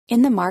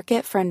In the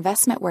market for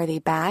investment-worthy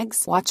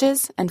bags,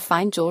 watches, and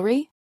fine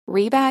jewelry,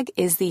 Rebag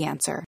is the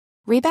answer.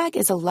 Rebag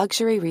is a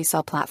luxury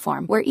resale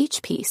platform where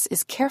each piece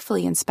is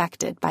carefully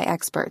inspected by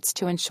experts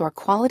to ensure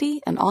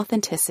quality and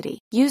authenticity.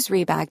 Use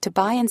Rebag to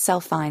buy and sell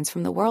finds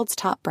from the world's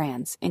top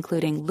brands,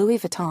 including Louis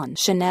Vuitton,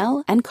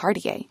 Chanel, and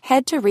Cartier.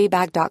 Head to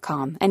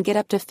Rebag.com and get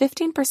up to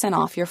 15%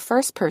 off your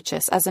first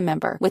purchase as a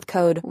member with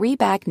code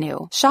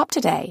REBAGNEW. Shop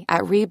today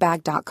at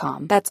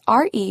Rebag.com. That's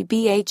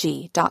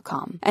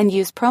REBAG.com. And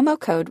use promo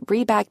code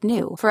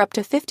REBAGNEW for up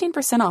to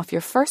 15% off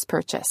your first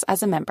purchase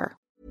as a member.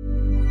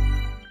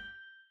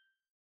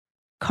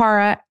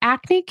 Cara,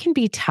 acne can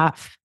be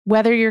tough.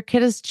 Whether your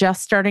kid is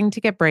just starting to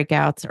get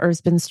breakouts or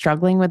has been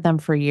struggling with them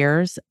for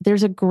years,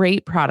 there's a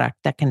great product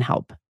that can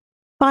help.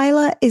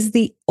 Phyla is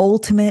the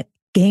ultimate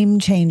game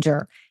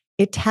changer.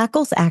 It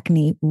tackles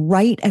acne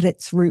right at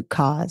its root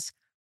cause,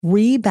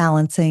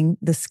 rebalancing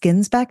the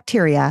skin's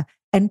bacteria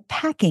and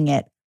packing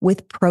it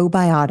with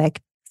probiotic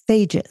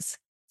phages.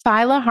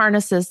 Phyla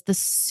harnesses the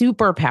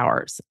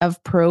superpowers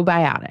of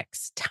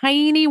probiotics,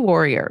 tiny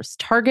warriors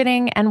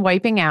targeting and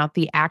wiping out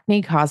the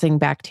acne-causing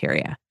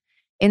bacteria.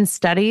 In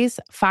studies,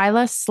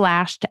 Phyla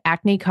slashed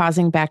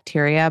acne-causing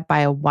bacteria by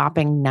a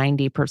whopping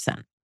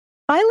 90%.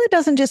 Phyla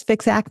doesn't just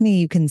fix acne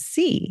you can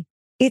see.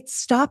 It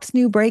stops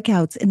new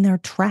breakouts in their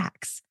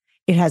tracks.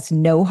 It has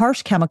no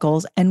harsh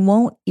chemicals and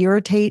won't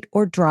irritate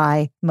or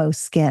dry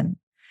most skin.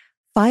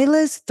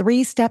 Phyla's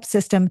 3-step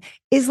system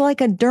is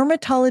like a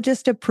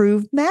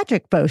dermatologist-approved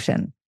magic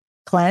potion.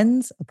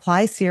 Cleanse,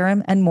 apply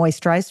serum, and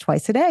moisturize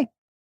twice a day.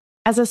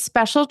 As a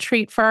special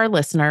treat for our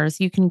listeners,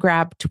 you can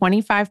grab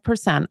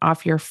 25%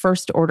 off your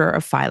first order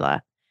of Phyla.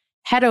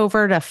 Head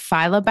over to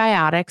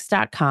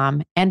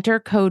phylabiotics.com,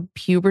 enter code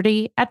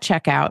PUBERTY at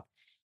checkout,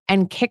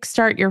 and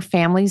kickstart your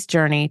family's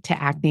journey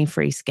to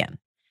acne-free skin.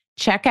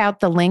 Check out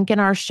the link in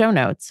our show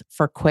notes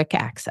for quick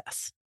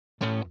access.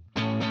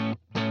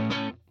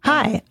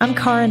 Hi, I'm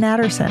Cara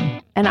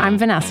Natterson. And I'm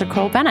Vanessa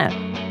Kroll-Bennett.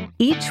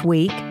 Each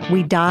week,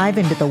 we dive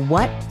into the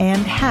what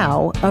and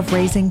how of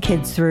raising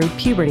kids through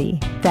puberty,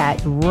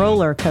 that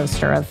roller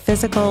coaster of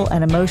physical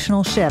and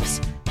emotional shifts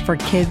for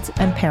kids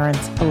and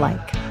parents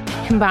alike.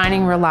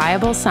 Combining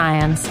reliable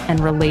science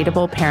and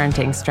relatable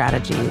parenting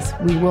strategies,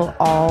 we will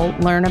all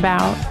learn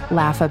about,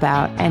 laugh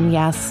about, and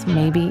yes,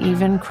 maybe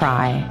even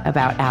cry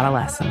about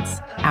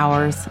adolescence,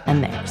 ours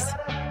and theirs.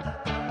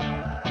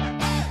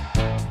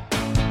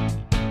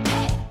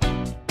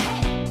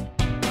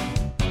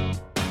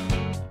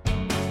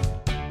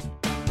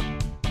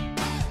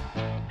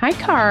 Hi,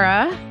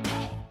 Cara.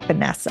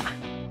 Vanessa.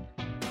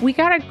 We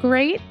got a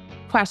great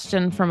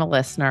question from a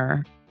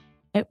listener.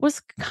 It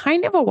was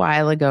kind of a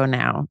while ago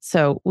now,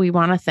 so we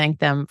want to thank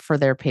them for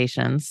their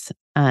patience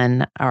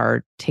and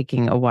are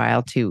taking a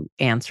while to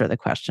answer the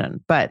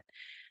question. But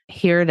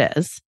here it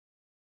is.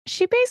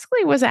 She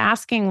basically was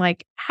asking,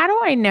 like, how do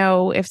I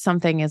know if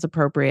something is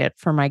appropriate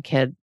for my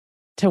kid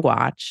to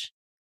watch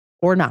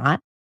or not?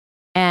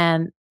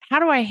 And how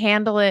do I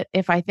handle it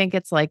if I think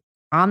it's like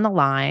on the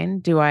line?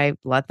 Do I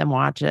let them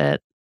watch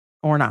it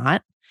or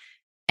not?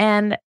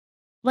 And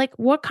like,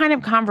 what kind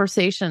of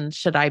conversations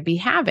should I be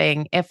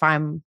having if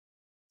I'm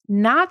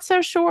not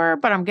so sure,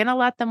 but I'm going to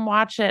let them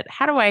watch it?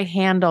 How do I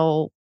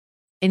handle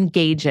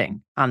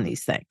engaging on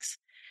these things?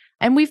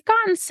 And we've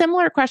gotten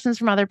similar questions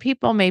from other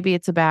people. Maybe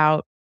it's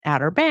about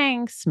Outer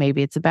Banks.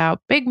 Maybe it's about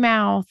Big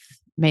Mouth.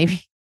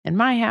 Maybe in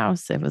my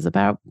house, it was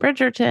about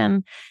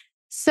Bridgerton.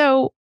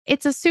 So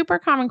it's a super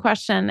common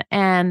question.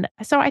 And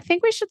so I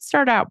think we should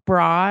start out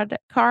broad,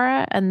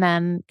 Cara, and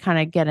then kind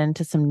of get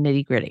into some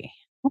nitty gritty.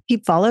 Have you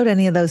followed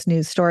any of those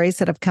news stories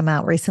that have come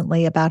out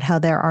recently about how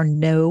there are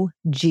no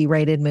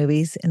G-rated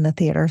movies in the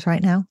theaters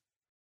right now?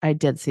 I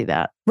did see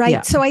that. Right.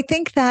 Yeah. So I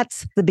think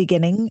that's the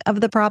beginning of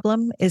the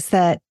problem, is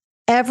that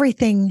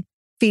everything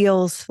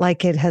feels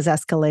like it has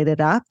escalated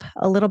up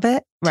a little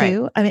bit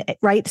too. Right. I mean,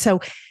 right.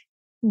 So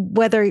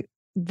whether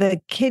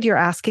the kid you're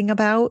asking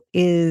about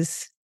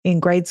is in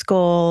grade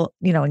school,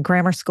 in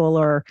grammar school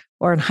or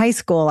in high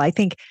school, I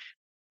think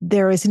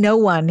there is no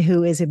one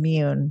who is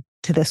immune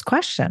to this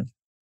question,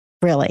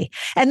 really.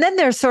 And then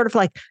there's sort of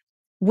like,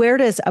 where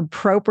does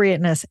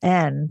appropriateness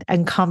end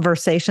and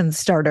conversation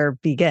starter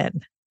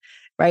begin?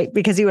 Right?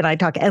 Because you and I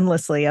talk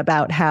endlessly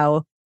about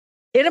how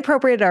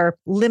inappropriate or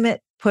limit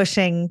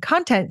pushing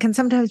content can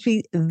sometimes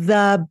be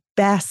the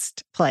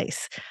best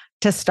place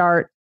to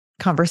start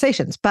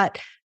conversations. But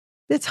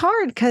it's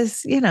hard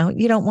because, you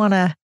don't want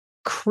to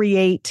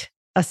create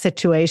a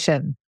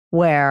situation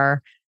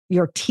where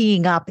you're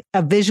teeing up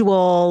a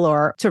visual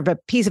or sort of a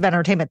piece of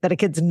entertainment that a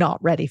kid's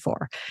not ready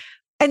for.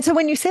 And so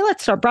when you say,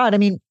 let's start broad, I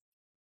mean,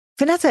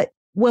 Vanessa,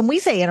 when we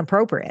say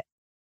inappropriate,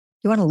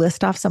 you want to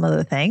list off some of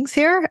the things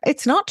here?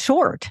 It's not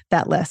short,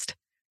 that list.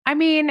 I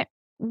mean,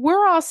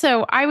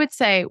 I would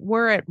say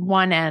we're at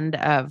one end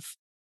of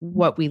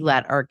what we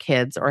let our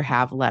kids or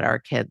have let our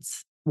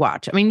kids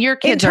watch. I mean, your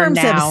kids are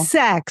now... In terms of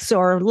sex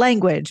or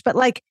language, but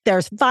like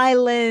there's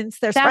violence.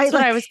 That's what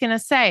I was going to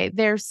say.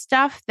 There's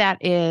stuff that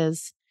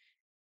is...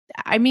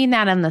 I mean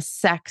that on the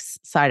sex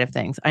side of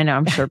things. I know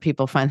I'm sure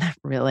people find that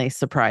really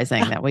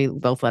surprising that we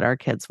both let our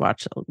kids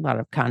watch a lot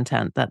of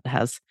content that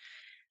has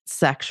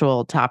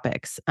sexual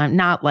topics.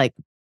 Not like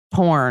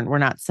porn. We're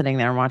not sitting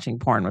there and watching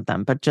porn with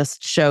them, but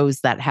just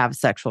shows that have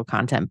sexual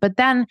content. But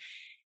then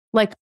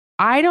like,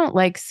 I don't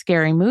like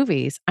scary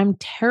movies. I'm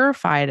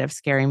terrified of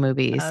scary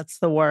movies. That's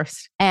the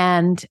worst.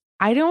 And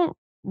I don't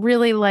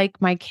really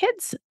like my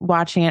kids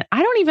watching it.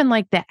 I don't even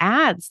like the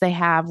ads they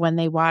have when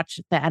they watch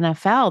the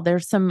NFL.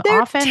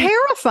 They're often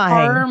terrifying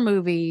horror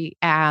movie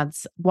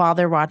ads while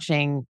they're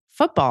watching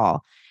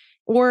football.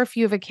 Or if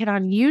you have a kid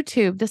on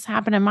YouTube, this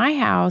happened in my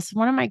house.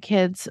 One of my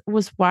kids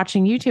was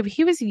watching YouTube.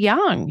 He was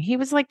young. He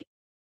was like,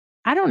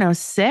 I don't know,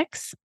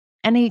 6.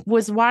 And he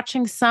was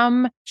watching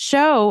some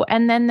show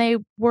and then they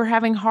were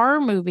having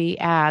horror movie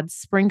ads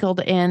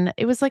sprinkled in.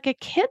 It was like a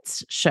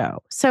kids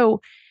show.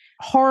 So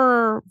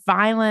horror,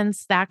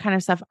 violence, that kind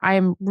of stuff,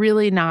 I'm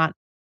really not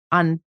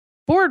on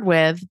board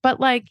with. But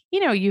like,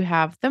 you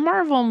have the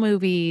Marvel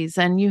movies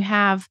and you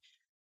have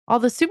all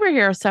the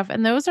superhero stuff,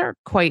 and those are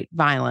quite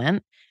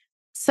violent.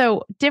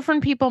 So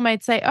different people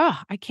might say, oh,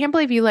 I can't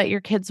believe you let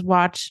your kids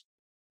watch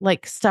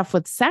like stuff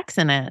with sex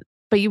in it,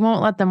 but you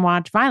won't let them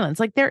watch violence.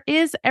 Like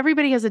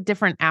everybody has a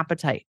different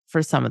appetite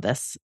for some of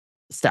this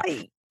stuff.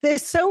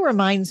 This so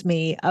reminds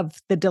me of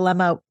the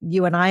dilemma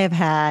you and I have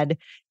had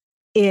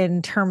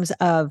in terms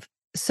of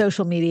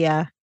social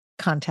media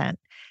content.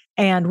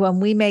 And when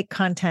we make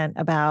content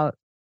about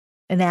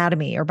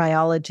anatomy or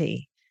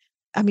biology,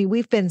 I mean,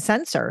 we've been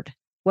censored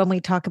when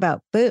we talk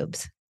about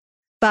boobs,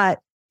 but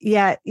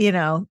yet,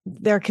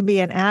 there can be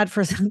an ad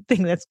for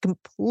something that's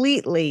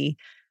completely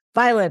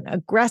violent,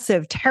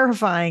 aggressive,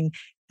 terrifying,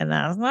 and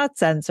that's not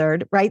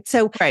censored, right?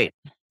 So right.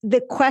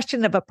 The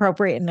question of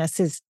appropriateness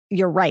is,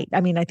 you're right.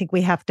 I mean, I think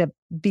we have to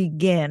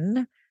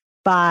begin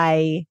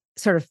by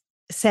sort of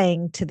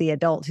saying to the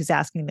adult who's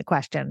asking the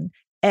question,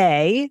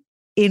 A,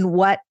 in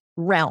what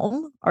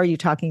realm are you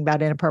talking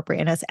about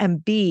inappropriateness?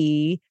 And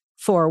B,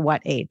 for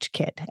what age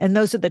kid? And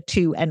those are the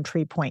 2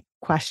 entry point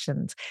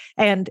questions.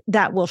 And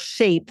that will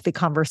shape the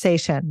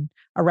conversation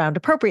around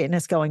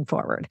appropriateness going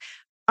forward.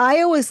 I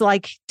always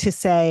like to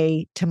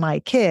say to my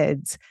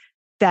kids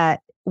that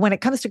when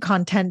it comes to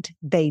content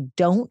they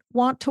don't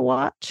want to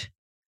watch,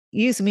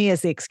 use me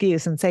as the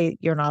excuse and say,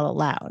 you're not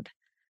allowed.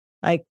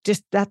 Like,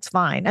 just, that's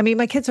fine. I mean,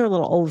 my kids are a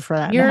little old for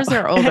that. Yours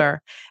now. Are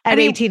older. At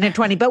 18 and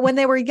 20. But when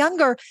they were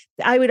younger,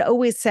 I would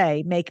always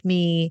say, make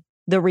me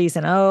the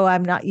reason. Oh,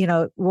 I'm not,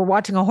 we're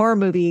watching a horror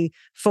movie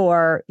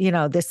for,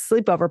 this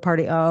sleepover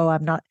party. Oh,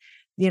 I'm not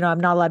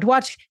allowed to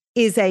watch,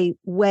 is a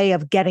way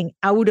of getting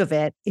out of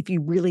it if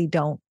you really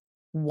don't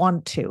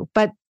want to.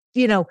 But,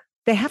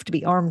 they have to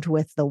be armed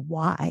with the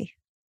why.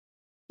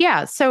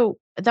 Yeah. So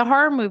the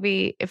horror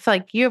movie, if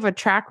like you have a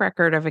track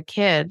record of a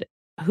kid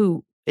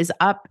who is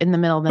up in the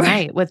middle of the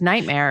night with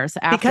nightmares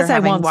after because I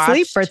won't watched,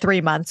 sleep for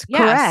 3 months.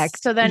 Yes.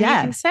 Correct. So then you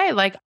can say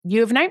like,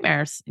 you have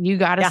nightmares. You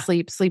got to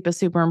sleep. Sleep is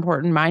super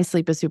important. My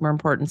sleep is super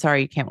important.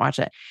 Sorry, you can't watch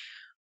it.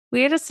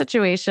 We had a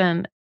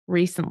situation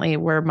recently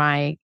where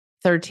my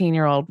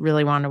 13-year-old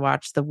really wanted to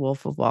watch The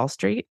Wolf of Wall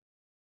Street.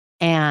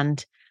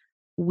 And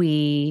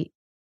we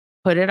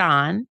put it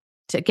on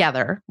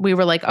together. We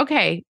were like,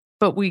 okay,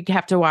 but we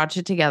have to watch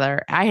it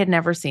together. I had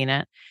never seen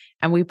it.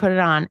 And we put it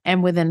on.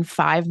 And within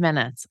 5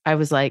 minutes, I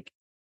was like,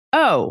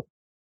 oh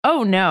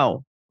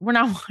no, we're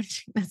not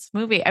watching this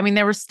movie. I mean,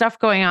 there was stuff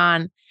going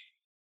on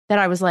that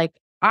I was like,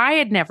 I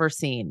had never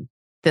seen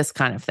this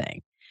kind of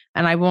thing.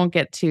 And I won't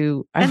get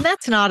to. And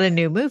that's not a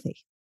new movie.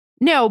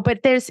 No,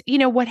 but there's,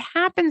 what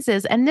happens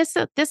is, and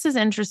this is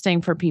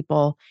interesting for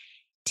people,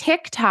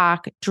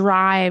 TikTok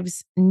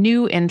drives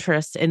new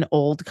interest in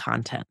old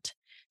content.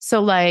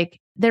 So like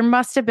there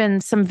must have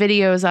been some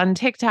videos on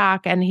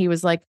TikTok and he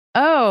was like,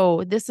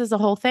 oh, this is a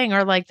whole thing.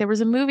 Or like there was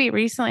a movie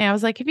recently. I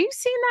was like, have you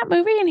seen that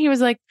movie? And he was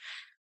like,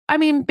 I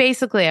mean,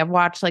 basically I've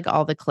watched like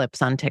all the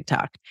clips on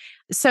TikTok.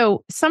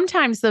 So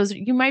sometimes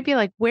you might be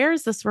like, where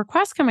is this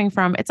request coming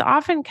from? It's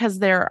often because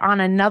they're on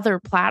another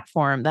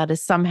platform that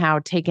is somehow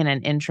taken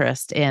an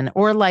interest in,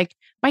 or like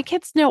my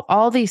kids know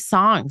all these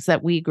songs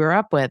that we grew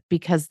up with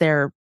because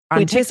they're on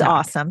Which TikTok. is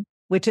awesome.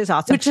 Which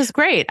is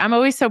great. I'm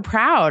always so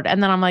proud.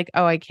 And then I'm like,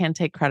 oh, I can't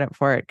take credit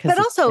for it. But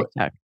also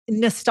TikTok.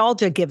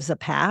 Nostalgia gives a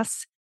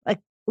pass. Like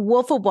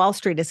Wolf of Wall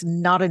Street is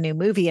not a new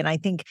movie. And I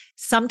think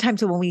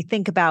sometimes when we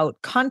think about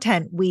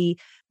content, we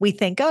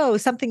think, oh,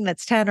 something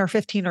that's 10 or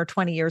 15 or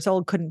 20 years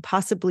old couldn't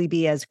possibly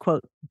be as,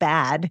 quote,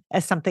 bad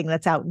as something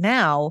that's out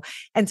now.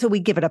 And so we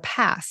give it a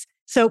pass.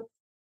 So,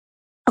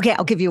 okay,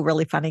 I'll give you a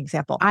really fun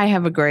example. I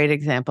have a great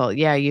example.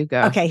 Yeah, you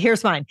go. Okay,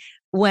 here's mine.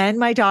 When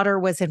my daughter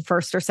was in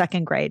 1st or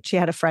 2nd grade, she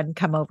had a friend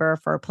come over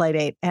for a play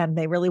date and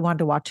they really wanted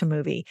to watch a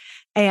movie.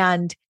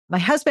 And my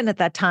husband at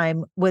that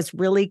time was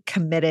really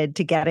committed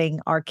to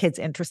getting our kids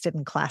interested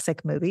in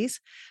classic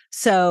movies.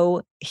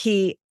 So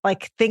he,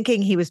 like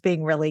thinking he was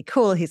being really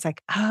cool, he's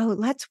like, oh,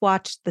 let's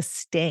watch The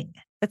Sting.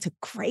 That's a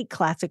great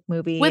classic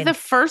movie. With a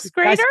first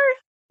grader?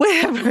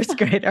 With a first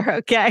grader,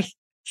 okay.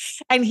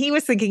 And he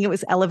was thinking it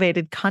was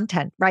elevated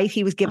content, right?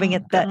 He was giving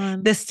it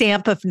the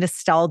stamp of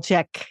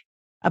nostalgic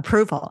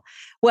approval.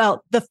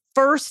 Well, the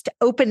first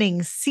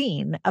opening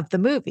scene of the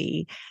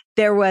movie,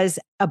 there was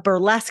a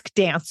burlesque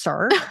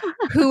dancer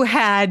who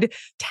had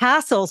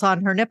tassels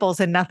on her nipples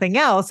and nothing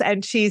else.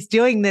 And she's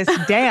doing this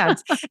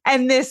dance.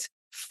 And this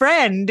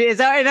friend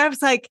and I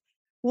was like,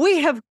 we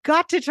have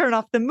got to turn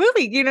off the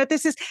movie.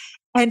 This is,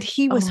 and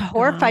he was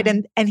horrified.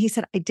 And he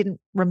said, I didn't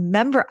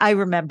remember. I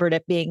remembered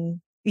it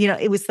being,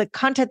 it was the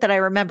content that I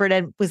remembered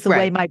and was the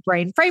way my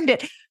brain framed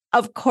it.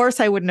 Of course,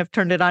 I wouldn't have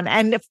turned it on.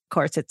 And of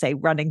course, it's a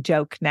running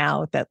joke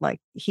now that like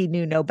he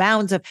knew no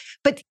bounds of,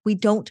 but we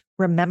don't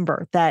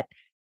remember that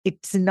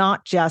it's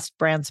not just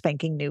brand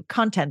spanking new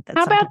content.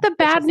 How about the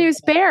Bad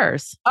News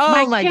Bears?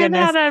 Oh my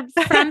goodness. Had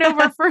a friend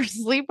over for a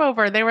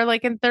sleepover. They were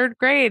like in third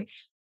grade.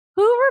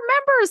 Who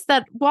remembers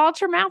that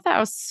Walter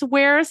Matthau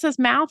swears his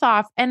mouth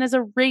off and is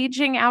a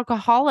raging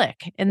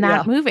alcoholic in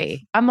that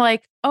movie? I'm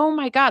like, oh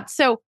my God.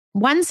 So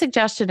one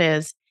suggestion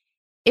is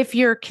if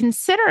you're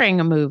considering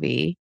a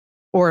movie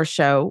or a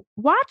show,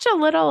 watch a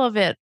little of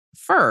it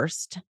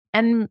first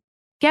and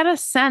get a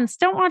sense.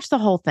 Don't watch the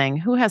whole thing.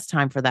 Who has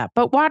time for that?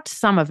 But watch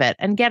some of it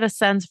and get a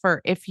sense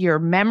for if your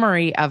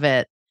memory of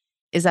it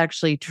is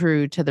actually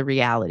true to the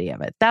reality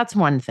of it. That's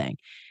one thing.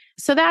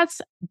 So that's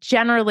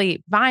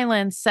generally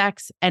violence,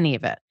 sex, any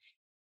of it.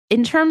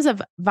 In terms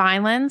of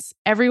violence,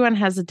 everyone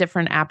has a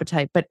different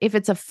appetite. But if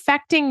it's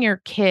affecting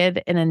your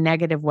kid in a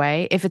negative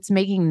way, if it's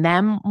making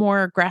them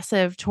more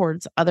aggressive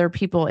towards other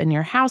people in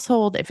your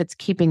household, if it's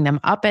keeping them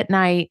up at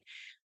night,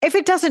 if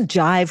it doesn't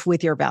jive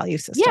with your value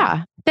system.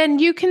 Yeah, then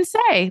you can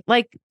say,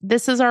 like,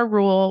 this is our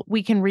rule.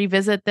 We can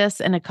revisit this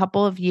in a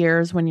couple of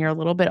years when you're a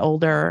little bit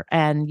older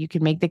and you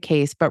can make the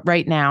case. But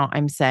right now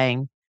I'm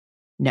saying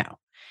no.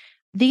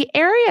 The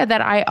area that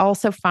I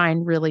also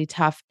find really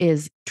tough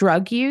is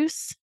drug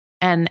use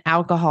and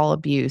alcohol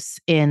abuse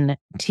in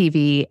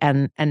TV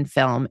and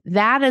film.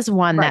 That is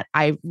one that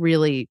I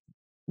really,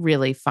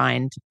 really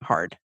find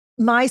hard.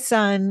 My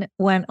son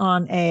went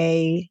on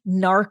a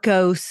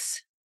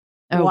Narcos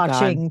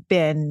watching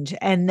binge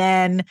and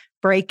then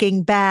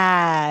Breaking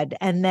Bad.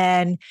 And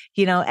then,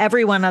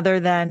 everyone other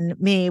than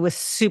me was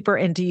super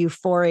into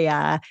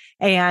Euphoria.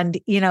 And,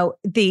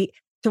 the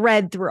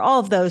thread through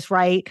all of those,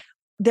 right?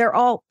 They're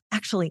all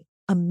actually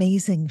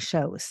amazing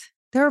shows.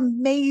 They're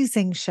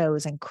amazing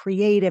shows and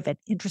creative and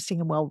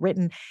interesting and well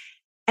written.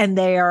 And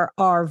there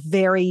are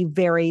very,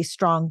 very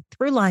strong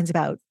through lines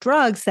about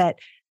drugs that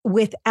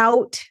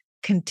without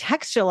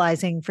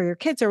contextualizing for your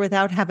kids or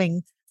without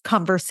having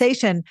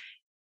conversation,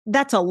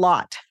 that's a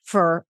lot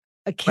for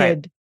a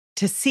kid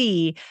to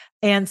see.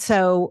 And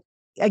so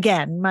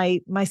again,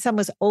 my son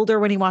was older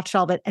when he watched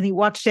all of it, and he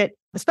watched it,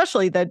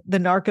 especially the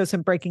Narcos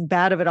and Breaking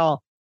Bad of it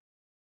all,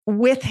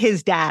 with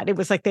his dad. It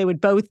was like they would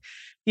both,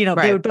 they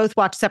would both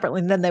watch separately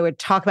and then they would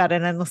talk about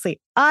it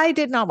endlessly. I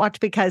did not watch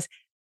because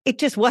it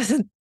just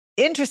wasn't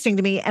interesting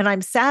to me. And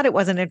I'm sad it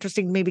wasn't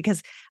interesting to me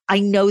because I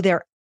know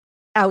they're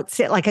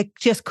like I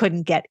just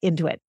couldn't get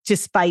into it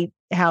despite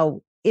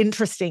how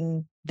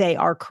interesting they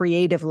are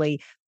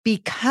creatively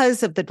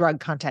because of the drug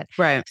content.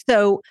 Right.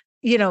 So,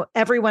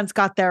 everyone's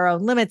got their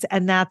own limits,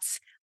 and that's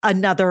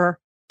another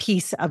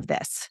piece of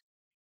this.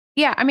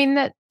 Yeah. I mean,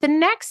 the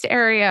next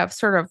area of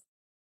sort of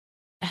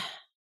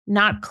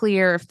not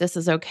clear if this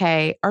is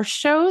okay are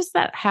shows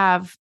that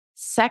have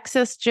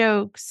sexist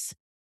jokes,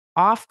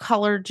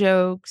 off-color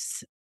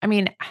jokes. I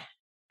mean,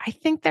 I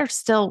think there's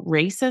still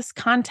racist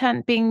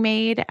content being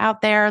made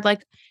out there.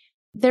 Like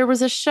there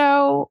was a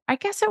show, I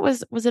guess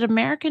was it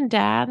American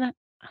Dad?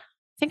 I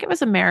think it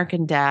was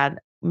American Dad.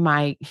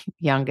 My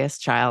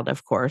youngest child,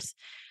 of course,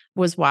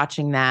 was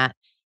watching that.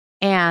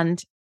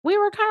 And we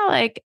were kind of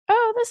like,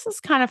 oh, this is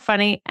kind of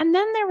funny. And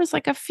then there was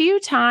like a few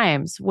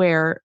times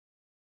where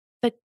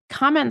the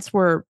comments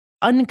were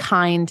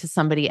unkind to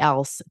somebody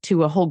else,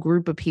 to a whole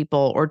group of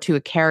people, or to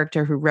a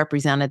character who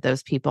represented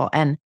those people.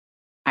 And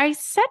I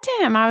said to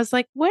him, I was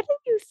like, what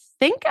do you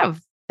think of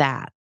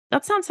that?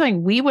 That's not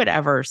something we would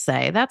ever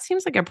say. That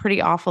seems like a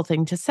pretty awful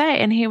thing to say.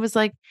 And he was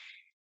like,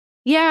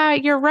 yeah,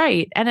 you're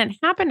right. And it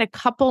happened a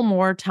couple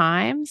more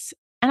times.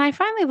 And I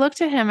finally looked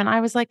at him and I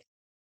was like,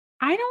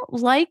 I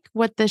don't like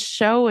what this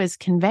show is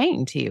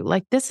conveying to you.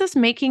 Like, this is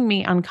making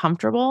me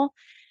uncomfortable.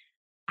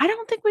 I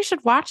don't think we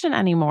should watch it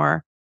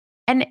anymore.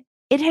 And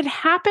it had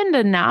happened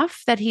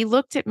enough that he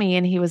looked at me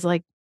and he was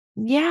like,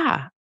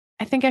 yeah,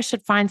 I think I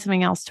should find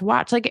something else to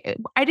watch. Like,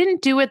 I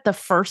didn't do it the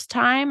first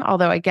time,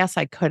 although I guess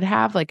I could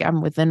have. Like,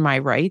 I'm within my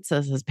rights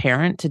as his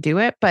parent to do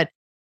it. But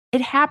it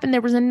happened.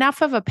 There was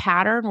enough of a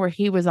pattern where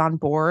he was on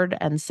board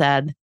and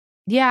said,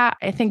 yeah,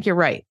 I think you're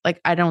right.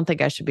 Like, I don't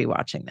think I should be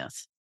watching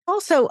this.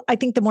 Also, I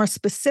think the more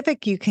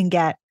specific you can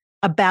get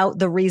about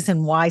the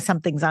reason why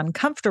something's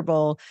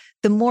uncomfortable,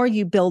 the more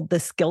you build the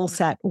skill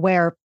set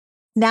where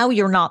now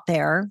you're not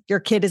there.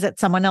 Your kid is at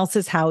someone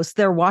else's house.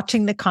 They're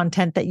watching the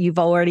content that you've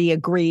already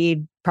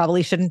agreed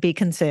probably shouldn't be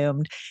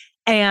consumed.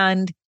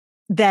 And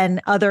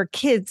then other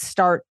kids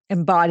start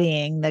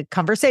embodying the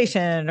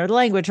conversation or the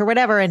language or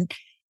whatever. And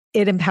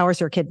it empowers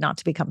your kid not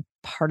to become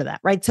part of that,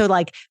 right? So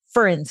like,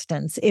 for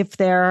instance, if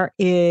there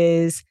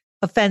is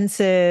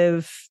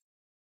offensive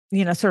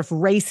sort of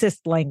racist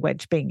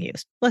language being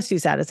used. Let's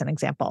use that as an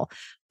example.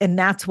 And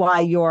that's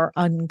why you're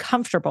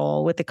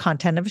uncomfortable with the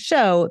content of a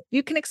show.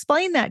 You can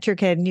explain that to your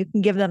kid and you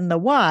can give them the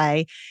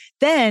why.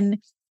 Then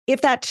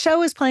if that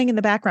show is playing in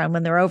the background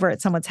when they're over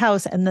at someone's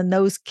house, and then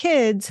those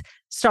kids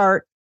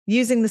start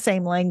using the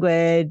same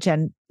language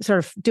and sort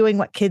of doing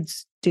what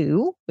kids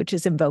do, which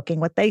is invoking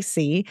what they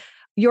see,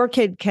 your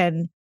kid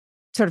can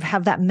sort of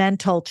have that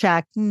mental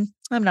check. I'm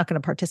not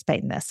going to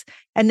participate in this.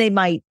 And they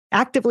might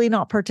actively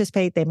not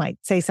participate. They might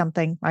say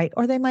something, right?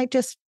 Or they might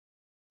just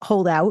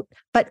hold out,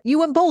 but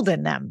you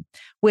embolden them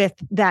with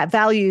that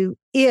value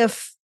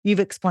if you've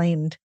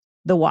explained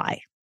the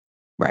why.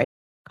 Right.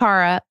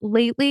 Cara,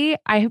 lately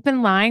I have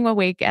been lying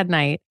awake at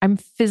night. I'm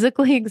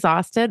physically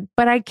exhausted,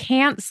 but I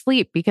can't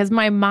sleep because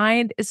my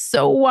mind is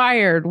so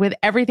wired with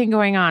everything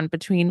going on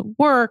between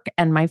work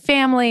and my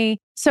family.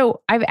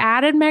 So I've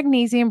added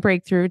Magnesium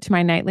Breakthrough to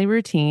my nightly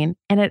routine,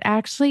 and it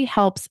actually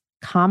helps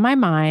calm my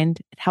mind.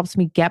 It helps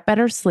me get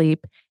better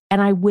sleep,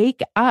 and I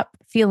wake up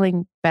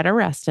feeling better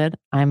rested.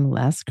 I'm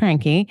less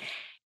cranky,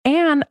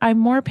 and I'm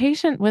more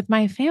patient with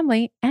my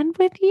family and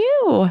with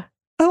you.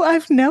 Oh,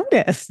 I've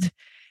noticed.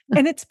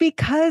 And it's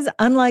because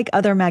unlike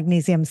other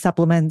magnesium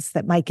supplements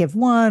that might give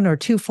 1 or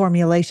 2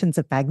 formulations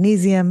of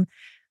magnesium,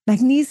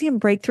 Magnesium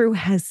Breakthrough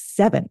has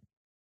 7.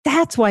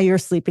 That's why you're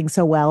sleeping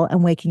so well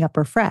and waking up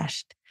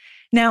refreshed.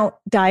 Now,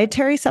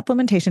 dietary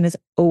supplementation is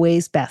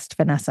always best,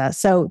 Vanessa.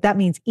 So that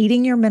means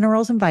eating your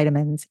minerals and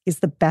vitamins is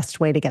the best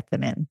way to get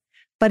them in.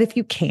 But if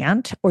you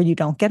can't or you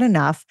don't get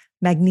enough,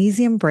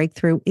 Magnesium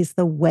Breakthrough is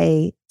the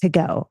way to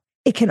go.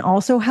 It can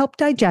also help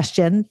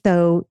digestion,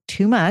 though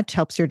too much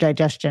helps your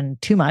digestion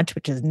too much,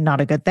 which is not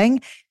a good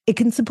thing. It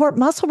can support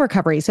muscle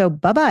recovery. So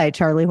bye-bye,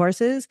 Charlie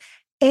horses.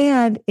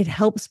 And it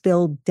helps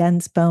build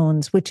dense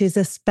bones, which is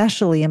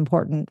especially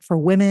important for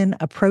women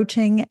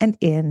approaching and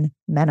in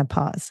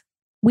menopause.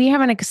 We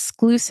have an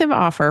exclusive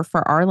offer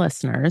for our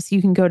listeners.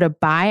 You can go to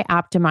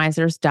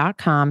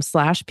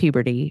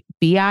bioptimizers.com/puberty,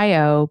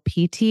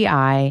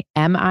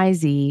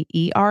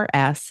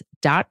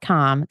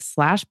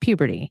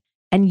 bioptimizers.com/puberty.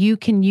 And you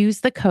can use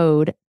the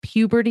code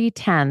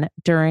puberty10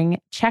 during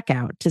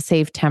checkout to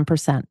save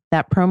 10%.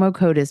 That promo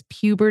code is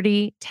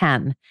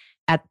puberty10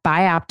 at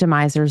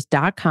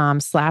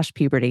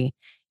bioptimizers.com/puberty.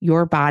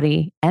 Your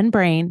body and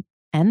brain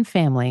and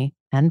family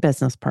and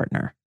business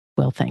partner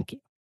will thank you.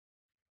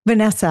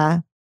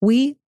 Vanessa,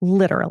 we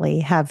literally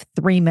have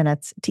 3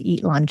 minutes to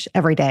eat lunch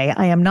every day.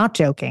 I am not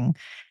joking.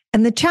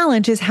 And the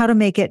challenge is how to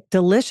make it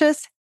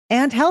delicious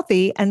and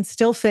healthy and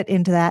still fit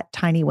into that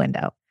tiny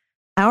window.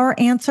 Our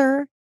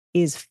answer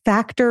is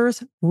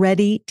Factor's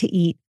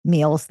ready-to-eat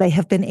meals. They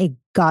have been a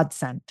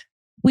godsend.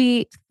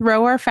 We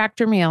throw our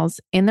Factor meals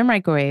in the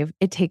microwave.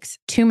 It takes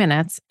 2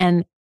 minutes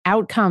and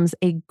out comes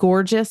a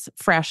gorgeous,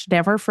 fresh,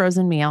 never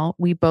frozen meal.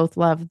 We both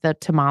love the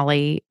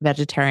tamale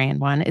vegetarian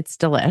one. It's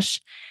delish.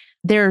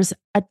 There's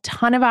a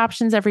ton of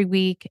options every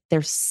week.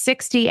 There's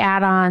 60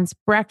 add-ons,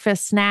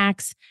 breakfast,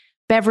 snacks,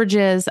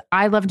 beverages.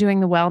 I love doing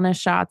the wellness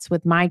shots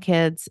with my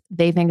kids.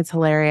 They think it's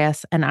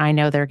hilarious. And I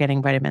know they're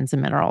getting vitamins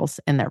and minerals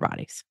in their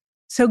bodies.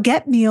 So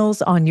get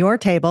meals on your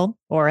table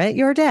or at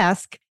your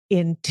desk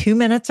in 2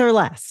 minutes or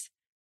less.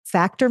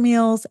 Factor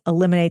meals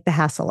eliminate the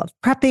hassle of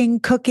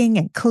prepping, cooking,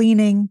 and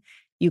cleaning.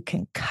 You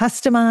can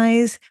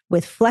customize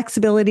with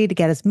flexibility to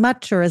get as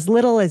much or as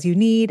little as you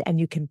need, and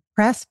you can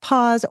press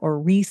pause or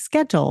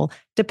reschedule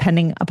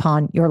depending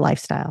upon your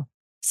lifestyle.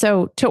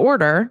 So to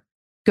order,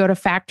 go to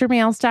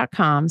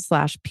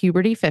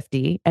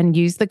factormeals.com/puberty50 and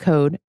use the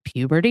code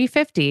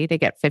puberty50 to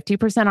get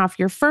 50% off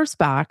your first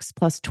box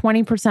plus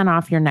 20%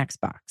 off your next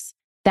box.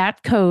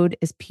 That code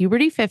is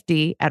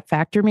puberty50 at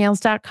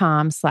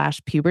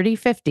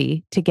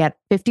factormeals.com/puberty50 to get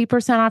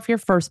 50% off your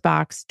first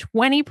box,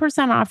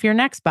 20% off your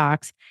next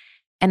box.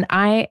 And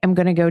I am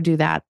going to go do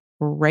that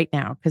right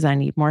now because I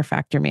need more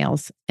Factor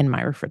meals in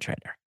my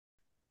refrigerator.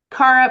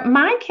 Cara,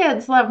 my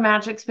kids love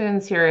Magic Spoon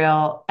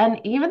cereal,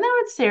 and even though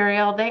it's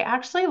cereal, they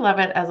actually love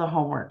it as a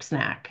homework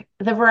snack.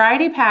 The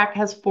variety pack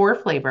has 4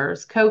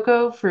 flavors: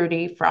 cocoa,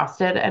 fruity,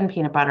 frosted, and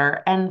peanut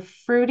butter, and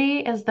fruity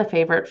is the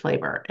favorite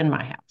flavor in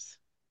my house.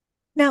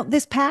 Now,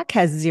 this pack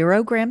has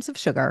 0 grams of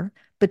sugar,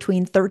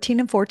 between 13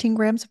 and 14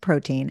 grams of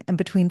protein, and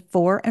between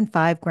 4 and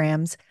 5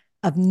 grams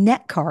of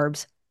net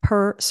carbs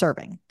per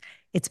serving.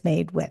 It's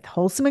made with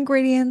wholesome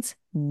ingredients,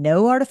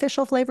 no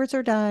artificial flavors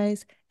or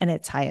dyes, and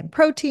it's high in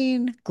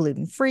protein,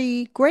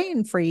 gluten-free,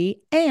 grain-free,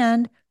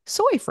 and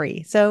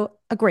soy-free. So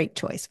a great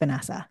choice,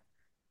 Vanessa.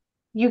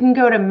 You can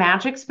go to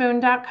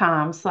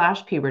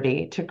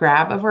magicspoon.com/puberty to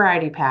grab a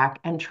variety pack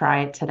and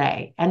try it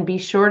today. And be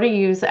sure to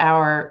use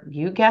our,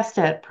 you guessed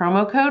it,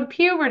 promo code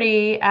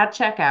puberty at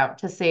checkout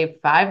to save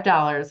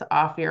 $5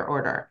 off your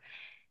order.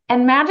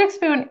 And Magic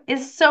Spoon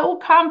is so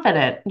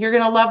confident you're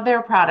going to love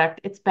their product.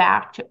 It's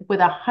backed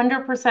with a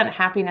 100%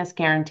 happiness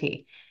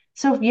guarantee.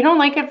 So if you don't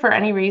like it for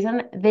any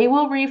reason, they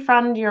will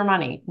refund your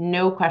money.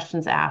 No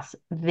questions asked.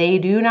 They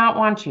do not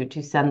want you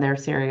to send their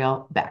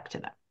cereal back to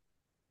them.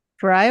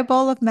 Try a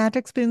bowl of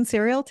Magic Spoon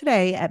cereal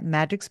today at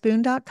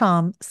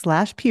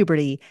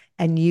magicspoon.com/puberty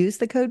and use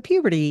the code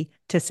puberty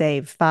to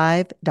save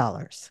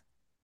 $5.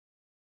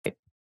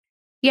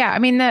 Yeah, I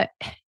mean the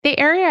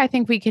area I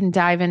think we can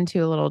dive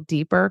into a little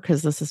deeper,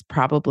 because this is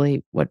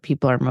probably what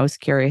people are most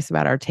curious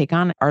about our take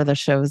on, are the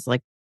shows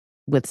like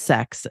with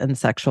sex and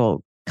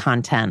sexual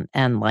content,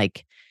 and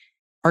like,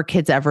 are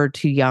kids ever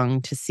too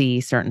young to see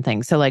certain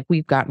things? So like,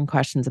 we've gotten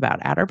questions about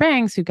Outer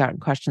Banks, we've gotten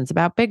questions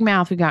about Big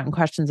Mouth, we've gotten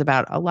questions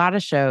about a lot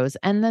of shows,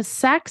 and the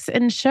sex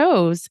in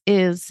shows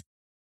is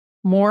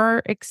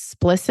more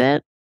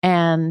explicit,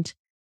 and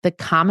the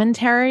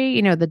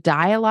commentary, the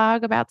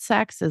dialogue about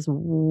sex is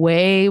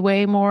way,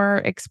 way more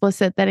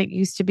explicit than it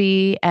used to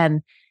be.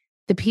 And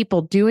the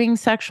people doing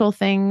sexual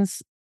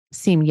things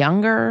seem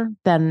younger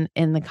than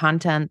in the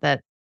content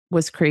that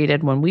was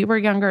created when we were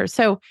younger.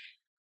 So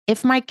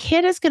if my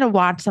kid is going to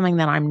watch something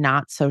that I'm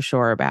not so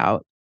sure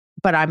about,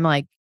 but I'm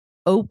like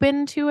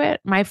open to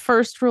it, my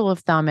first rule of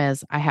thumb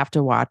is I have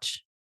to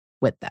watch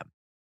with them.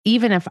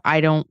 Even if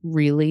I don't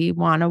really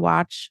want to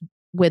watch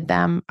with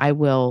them, I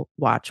will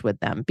watch with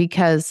them,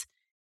 because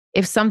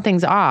if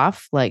something's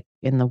off, like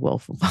in The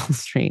Wolf of Wall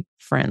Street,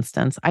 for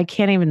instance, I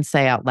can't even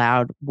say out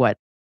loud what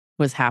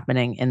was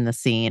happening in the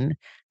scene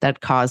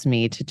that caused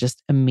me to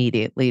just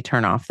immediately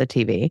turn off the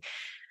TV.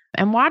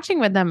 And watching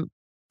with them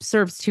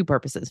serves two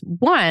purposes.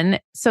 One,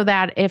 so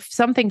that if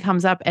something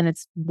comes up and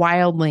it's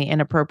wildly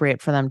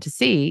inappropriate for them to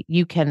see,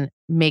 you can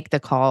make the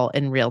call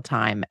in real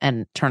time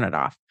and turn it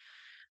off.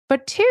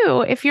 But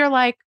two, if you're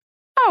like,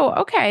 oh,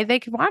 okay, they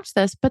can watch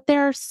this, but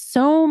there are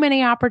so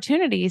many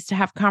opportunities to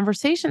have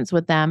conversations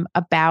with them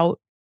about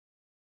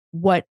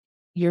what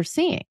you're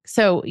seeing.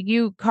 So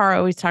you, Cara,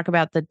 always talk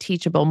about the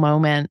teachable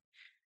moment.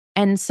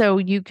 And so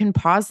you can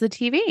pause the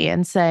TV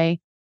and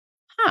say,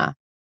 huh,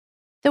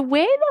 the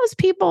way those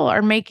people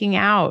are making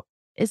out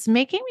is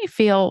making me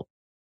feel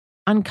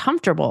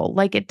uncomfortable.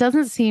 Like, it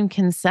doesn't seem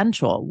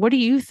consensual. What do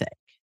you think?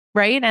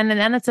 Right. And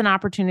then it's an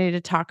opportunity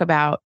to talk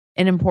about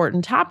an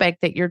important topic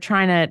that you're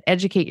trying to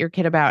educate your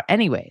kid about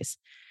anyways.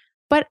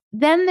 But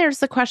then there's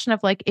the question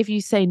of like, if you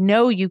say,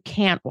 no, you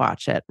can't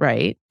watch it,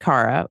 right,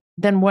 Cara,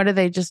 then what do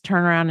they just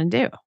turn around and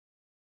do?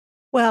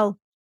 Well,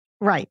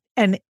 right.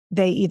 And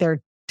they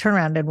either turn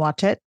around and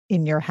watch it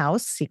in your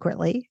house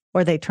secretly,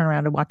 or they turn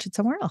around and watch it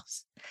somewhere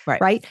else.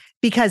 Right.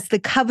 Because the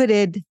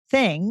coveted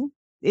thing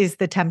is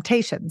the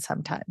temptation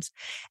sometimes.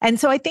 And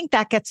so I think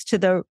that gets to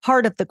the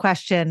heart of the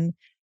question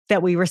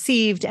that we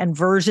received, and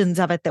versions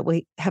of it that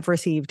we have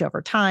received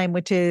over time,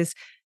 which is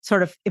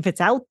sort of, if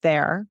it's out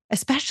there,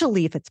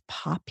 especially if it's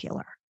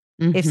popular,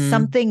 if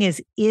something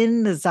is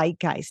in the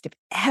zeitgeist, if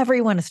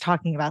everyone is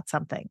talking about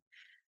something,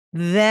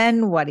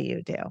 then what do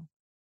you do?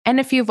 And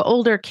if you have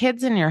older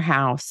kids in your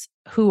house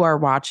who are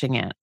watching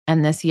it,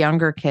 and this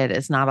younger kid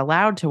is not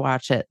allowed to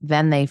watch it,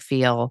 then they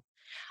feel,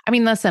 I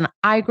mean, listen,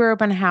 I grew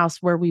up in a house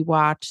where we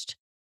watched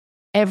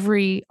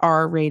every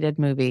R-rated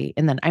movie.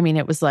 And then, I mean,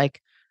 it was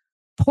like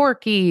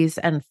Porky's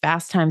and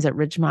Fast Times at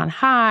Ridgemont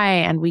High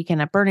and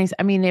Weekend at Bernie's.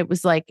 I mean, it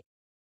was like,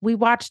 we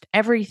watched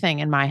everything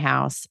in my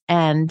house.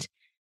 And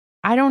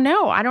I don't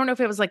know. I don't know if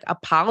it was like a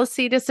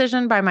policy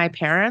decision by my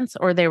parents,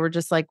 or they were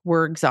just like,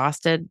 we're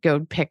exhausted.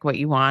 Go pick what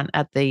you want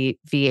at the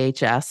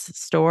VHS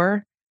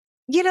store.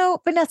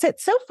 Vanessa,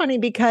 it's so funny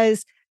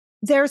because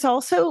there's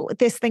also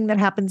this thing that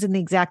happens in the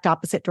exact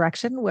opposite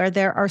direction, where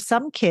there are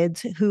some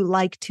kids who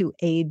like to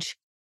age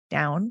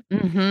down.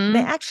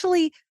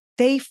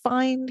 They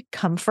find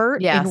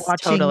comfort in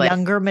watching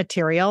younger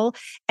material.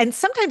 And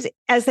sometimes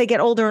as they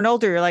get older and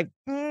older, you're like,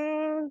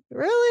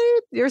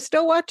 really? You're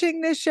still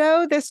watching this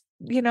show? This,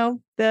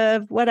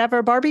 the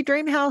whatever Barbie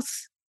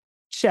Dreamhouse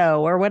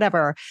show or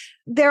whatever.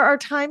 There are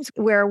times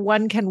where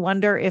one can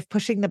wonder if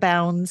pushing the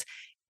bounds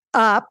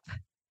up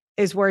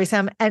is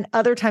worrisome, and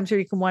other times where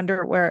you can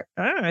wonder where,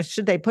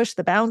 should they push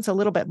the bounds a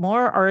little bit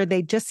more, or are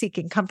they just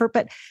seeking comfort?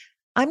 But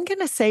I'm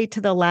going to say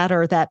to the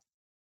latter that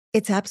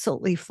it's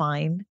absolutely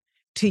fine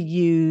to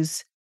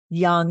use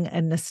young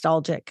and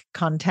nostalgic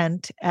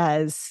content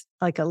as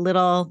like a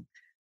little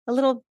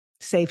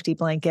safety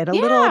blanket, a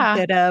little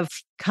bit of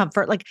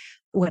comfort. Like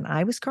when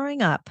I was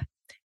growing up,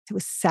 it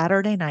was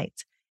Saturday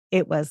nights.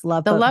 It was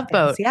Love Boat,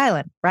 Fantasy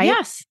Island, right?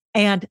 Yes.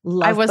 And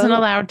I wasn't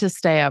allowed to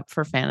stay up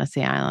for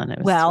Fantasy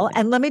Island.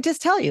 And let me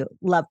just tell you,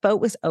 Love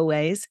Boat was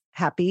always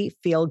happy,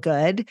 feel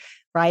good,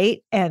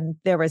 right? And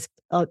there was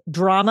a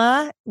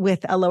drama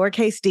with a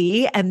lowercase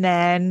d, and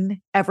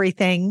then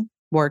everything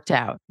worked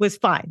out, was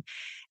fine.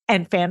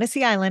 And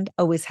Fantasy Island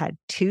always had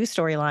two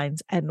storylines,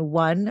 and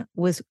one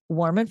was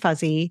warm and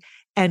fuzzy,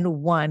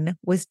 and one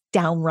was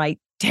downright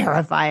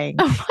terrifying.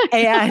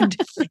 And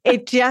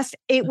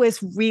it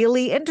was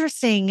really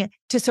interesting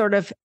to sort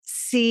of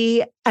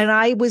see. And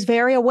I was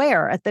very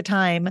aware at the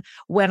time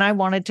when I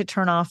wanted to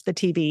turn off the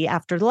TV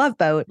after Love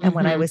Boat and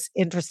when I was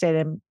interested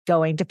in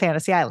going to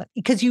Fantasy Island,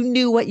 because you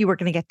knew what you were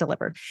going to get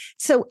delivered.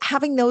 So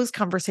having those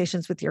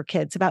conversations with your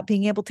kids about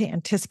being able to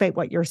anticipate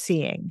what you're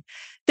seeing,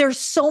 there's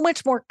so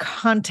much more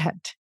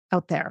content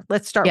out there.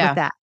 Let's start with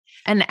that.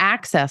 And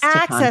access to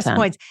Access content.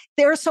 points.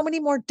 There are so many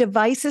more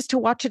devices to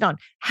watch it on.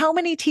 How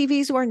many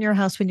TVs were in your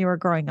house when you were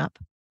growing up?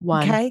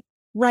 One. Okay.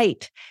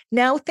 Right.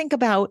 Now think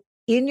about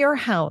in your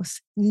house,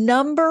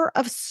 number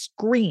of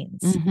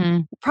screens,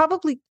 Mm-hmm.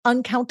 probably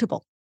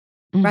uncountable,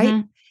 Mm-hmm.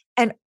 right?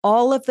 And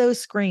all of those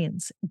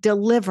screens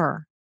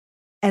deliver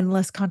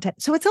endless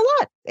content. So it's a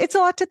lot. It's a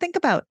lot to think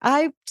about.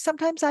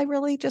 Sometimes I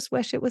really just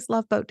wish it was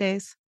Love Boat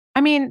days.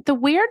 I mean, the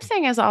weird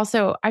thing is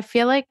also, I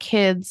feel like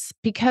kids,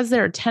 because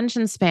their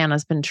attention span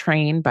has been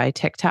trained by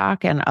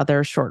TikTok and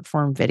other short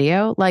form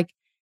video, like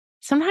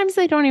sometimes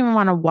they don't even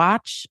want to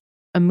watch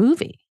a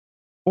movie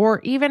or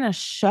even a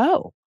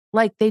show.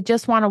 Like they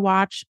just want to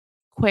watch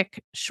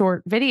quick,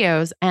 short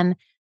videos. And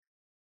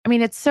I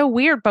mean, it's so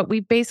weird, but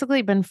we've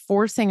basically been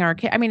forcing our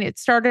kids. I mean, it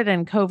started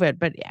in COVID,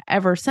 but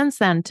ever since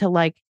then to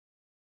like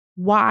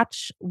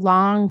watch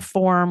long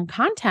form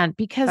content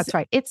because That's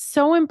right. it's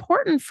so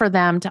important for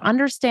them to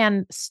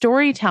understand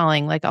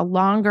storytelling, like a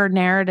longer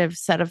narrative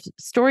set of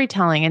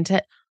storytelling and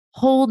to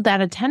hold that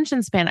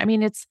attention span. I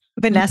mean, it's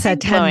Vanessa,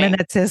 10 mind-blowing.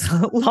 minutes is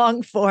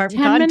long form 10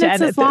 content.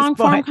 minutes is long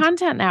form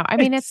content now. I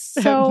mean, it's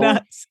so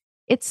nuts.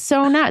 It's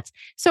so nuts.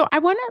 So I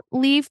want to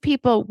leave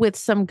people with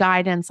some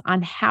guidance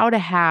on how to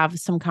have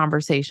some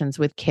conversations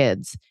with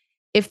kids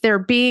if they're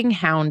being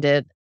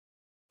hounded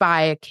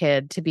by a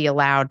kid to be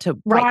allowed to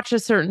watch a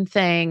certain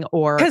thing,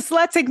 or because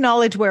let's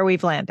acknowledge where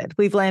we've landed.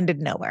 We've landed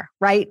nowhere,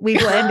 right?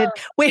 We've landed,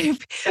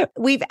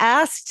 we've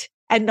asked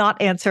and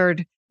not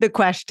answered the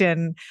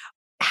question,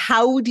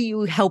 how do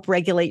you help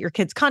regulate your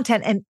kids'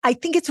 content? And I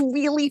think it's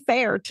really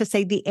fair to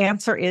say the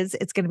answer is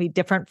it's going to be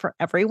different for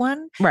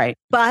everyone. Right.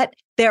 But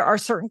there are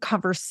certain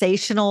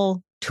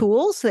conversational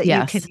tools that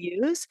you can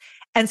use.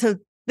 And so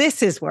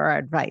this is where our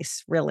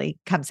advice really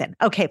comes in.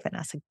 Okay,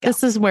 Vanessa, go.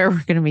 This is where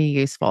we're going to be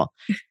useful.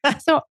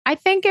 So I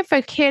think if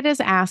a kid is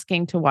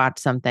asking to watch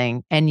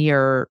something and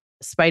your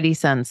spidey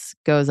sense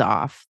goes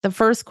off, the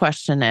first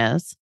question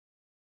is,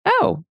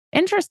 oh,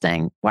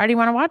 interesting. Why do you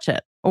want to watch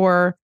it?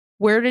 Or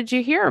where did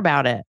you hear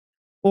about it?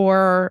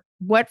 Or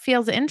what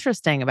feels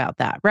interesting about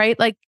that, right?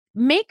 Like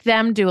make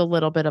them do a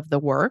little bit of the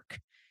work.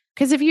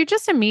 Because if you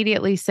just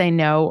immediately say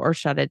no or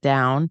shut it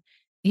down,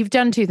 you've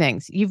done two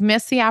things. You've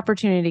missed the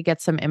opportunity to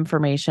get some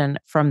information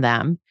from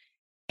them.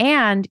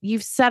 And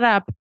you've set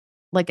up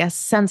like a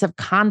sense of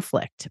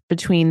conflict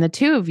between the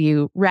two of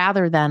you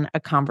rather than a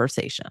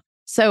conversation.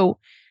 So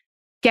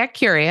get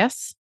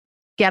curious,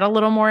 get a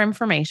little more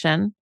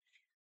information.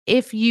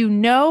 If you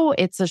know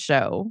it's a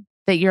show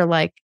that you're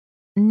like,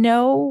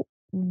 no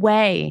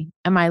way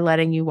am I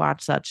letting you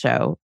watch that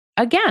show.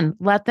 Again,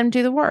 let them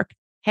do the work.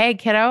 Hey,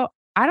 kiddo,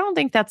 I don't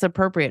think that's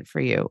appropriate for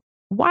you.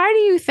 Why do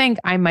you think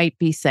I might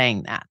be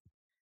saying that?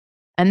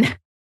 And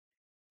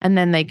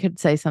then they could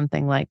say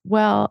something like,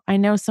 well, I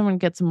know someone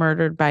gets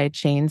murdered by a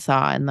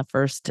chainsaw in the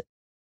first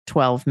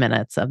 12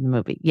 minutes of the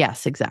movie.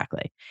 Yes,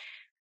 exactly.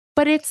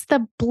 But it's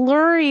the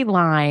blurry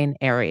line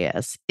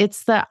areas.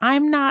 It's the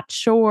I'm not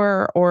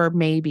sure or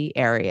maybe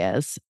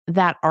areas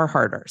that are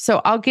harder.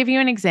 So I'll give you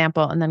an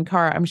example. And then,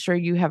 Cara, I'm sure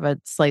you have a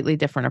slightly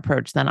different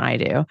approach than I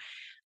do.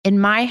 In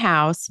my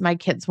house, my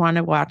kids want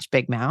to watch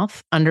Big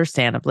Mouth,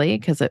 understandably,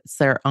 because it's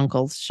their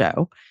uncle's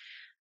show.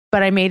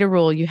 But I made a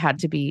rule you had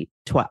to be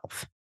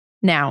 12.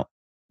 Now,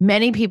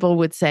 many people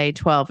would say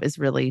 12 is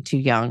really too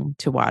young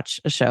to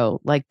watch a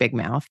show like Big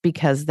Mouth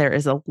because there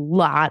is a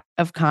lot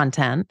of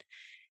content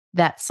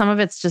that some of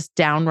it's just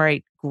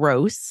downright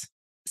gross.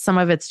 Some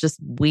of it's just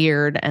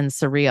weird and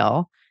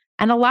surreal.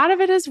 And a lot of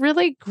it is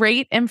really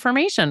great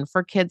information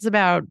for kids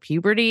about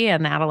puberty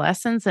and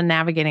adolescence and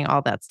navigating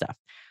all that stuff.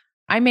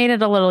 I made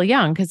it a little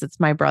young because it's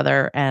my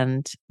brother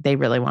and they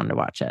really wanted to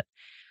watch it.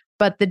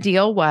 But the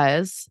deal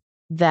was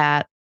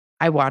that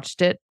I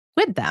watched it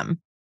with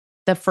them.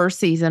 The first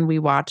season we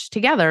watched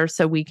together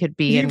so we could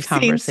be in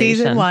conversation. Seen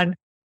season 1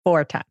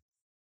 4 times.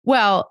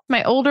 Well,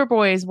 my older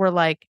boys were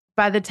like,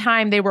 by the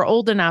time they were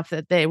old enough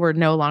that they were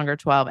no longer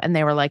 12 and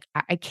they were like,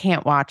 I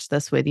can't watch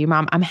this with you,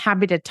 Mom. I'm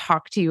happy to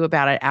talk to you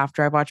about it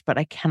after I watch, but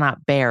I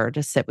cannot bear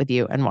to sit with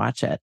you and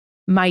watch it.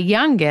 My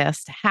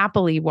youngest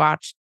happily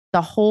watched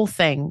the whole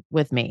thing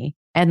with me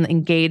and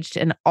engaged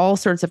in all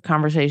sorts of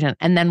conversation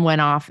and then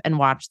went off and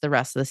watched the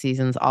rest of the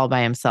seasons all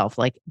by himself,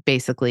 like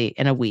basically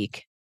in a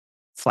week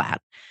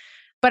flat.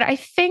 But I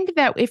think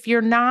that if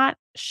you're not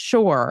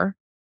sure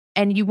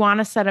and you want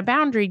to set a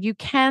boundary, you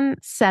can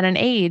set an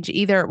age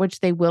either at which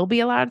they will be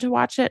allowed to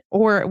watch it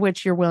or at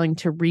which you're willing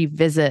to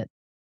revisit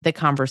the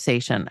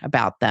conversation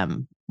about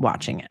them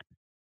watching it.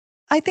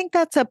 I think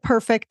that's a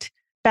perfect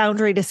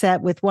boundary to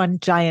set with one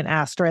giant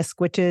asterisk,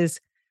 which is,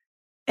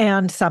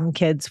 and some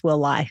kids will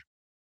lie.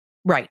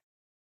 Right.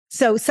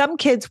 So some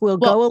kids will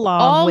go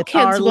along with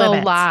our limits. All kids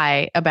will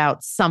lie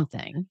about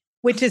something.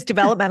 Which is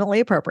developmentally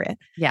appropriate.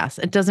 Yes.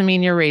 It doesn't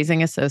mean you're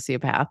raising a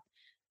sociopath.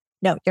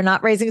 No, you're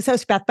not raising a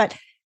sociopath. But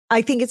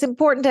I think it's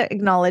important to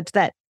acknowledge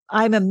that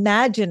I'm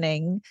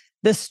imagining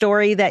the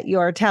story that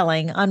you're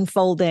telling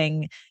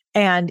unfolding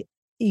and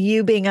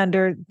you being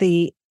under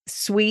the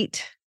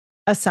sweet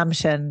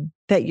assumption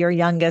that your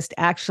youngest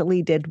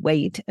actually did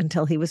wait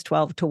until he was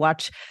 12 to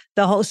watch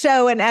the whole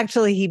show. And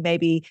actually, he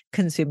maybe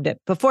consumed it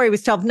before he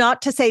was 12.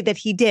 Not to say that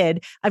he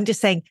did. I'm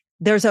just saying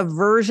there's a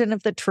version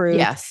of the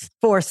truth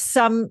for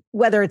some,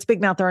 whether it's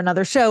Big Mouth or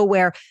another show,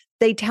 where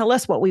they tell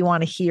us what we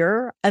want to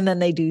hear and then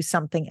they do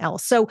something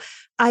else. So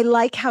I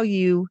like how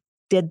you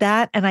did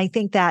that. And I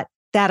think that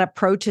that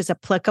approach is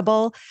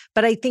applicable.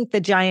 But I think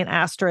the giant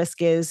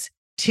asterisk is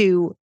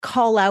to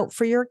call out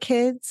for your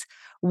kids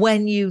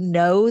when you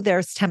know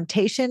there's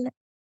temptation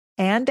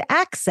and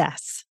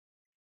access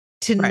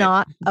to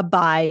not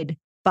abide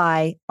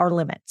by our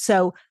limit.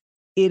 So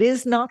it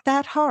is not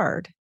that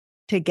hard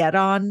to get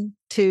on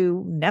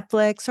to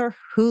Netflix or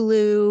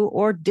Hulu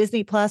or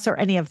Disney Plus or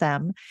any of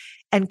them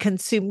and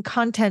consume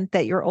content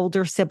that your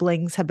older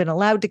siblings have been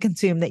allowed to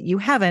consume that you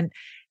haven't.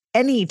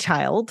 Any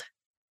child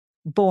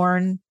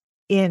born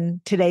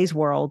in today's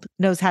world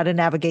knows how to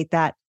navigate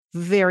that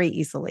very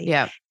easily.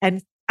 Yeah.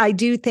 And I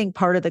do think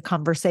part of the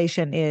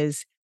conversation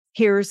is,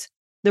 here's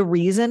the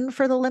reason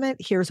for the limit.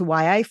 Here's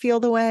why I feel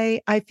the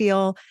way I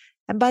feel.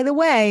 And by the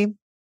way,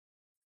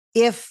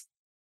 if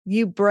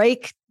you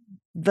break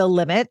the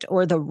limit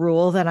or the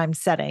rule that I'm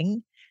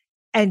setting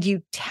and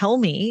you tell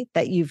me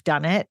that you've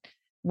done it,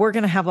 we're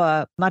going to have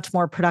a much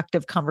more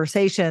productive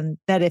conversation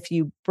than if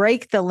you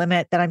break the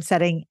limit that I'm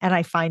setting and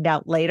I find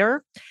out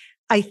later.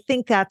 I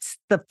think that's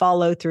the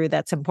follow through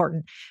that's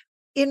important.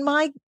 In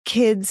my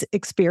kids'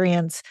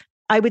 experience,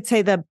 I would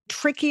say the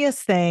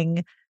trickiest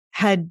thing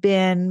had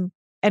been,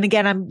 and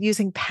again, I'm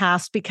using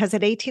past because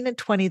at 18 and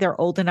 20, they're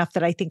old enough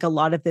that I think a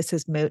lot of this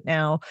is moot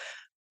now,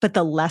 but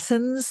the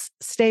lessons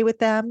stay with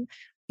them.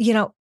 You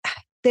know,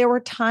 there were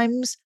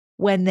times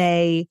when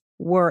they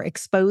were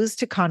exposed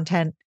to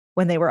content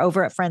when they were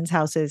over at friends'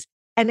 houses,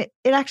 and it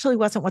actually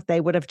wasn't what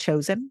they would have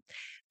chosen,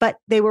 but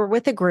they were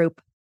with a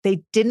group.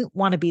 They didn't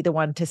want to be the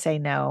one to say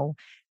no.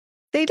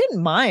 They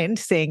didn't mind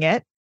seeing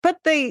it, but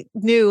they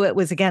knew it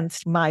was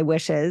against my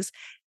wishes.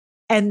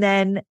 And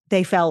then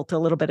they felt a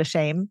little bit of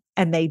shame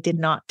and they did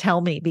not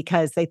tell me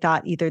because they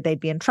thought either they'd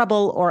be in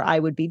trouble or I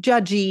would be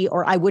judgy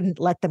or I wouldn't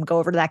let them go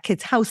over to that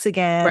kid's house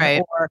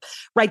again. Or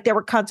there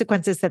were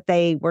consequences that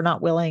they were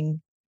not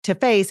willing to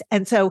face.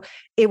 And so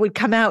it would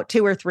come out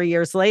 2 or 3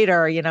 years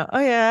later, oh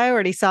yeah, I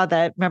already saw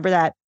that. Remember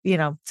that,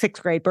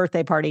 6th grade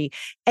birthday party.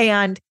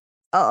 And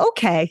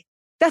okay,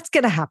 that's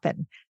going to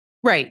happen.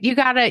 Right. You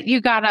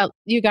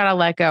gotta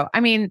let go. I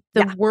mean,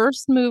 the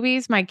worst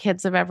movies my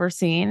kids have ever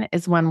seen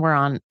is when we're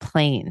on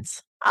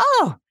planes.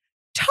 Oh,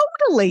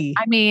 totally.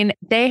 I mean,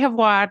 they have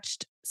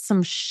watched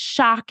some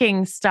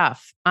shocking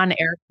stuff on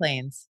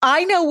airplanes.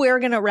 I know we're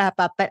going to wrap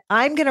up, but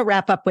I'm going to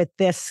wrap up with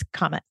this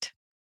comment.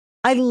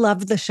 I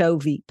love the show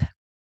Veep.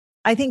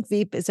 I think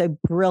Veep is a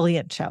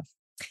brilliant show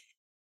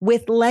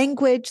with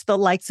language, the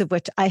likes of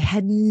which I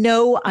had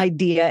no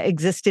idea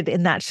existed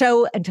in that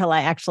show until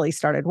I actually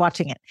started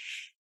watching it.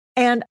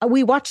 And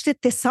we watched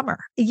it this summer,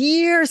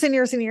 years and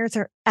years and years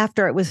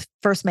after it was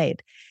first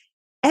made.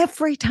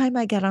 Every time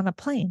I get on a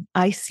plane,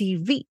 I see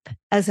Veep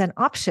as an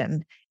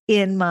option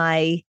in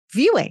my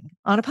viewing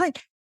on a plane.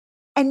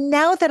 And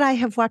now that I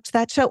have watched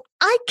that show,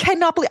 I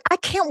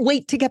can't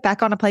wait to get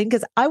back on a plane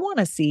because I want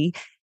to see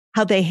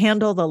how they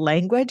handle the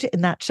language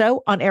in that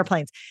show on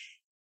airplanes.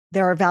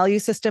 There are value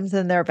systems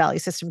and there are value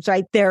systems,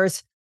 right?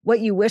 There's what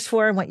you wish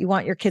for and what you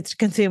want your kids to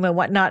consume and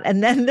whatnot.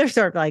 And then they're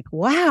sort of like,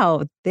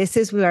 wow, this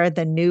is where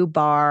the new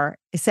bar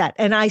is set.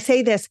 And I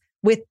say this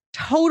with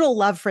total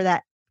love for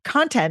that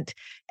content.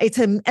 It's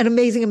an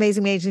amazing,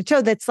 amazing, amazing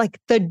show that's like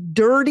the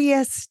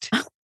dirtiest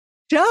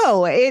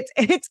show.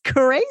 It's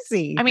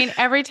crazy. I mean,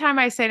 every time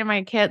I say to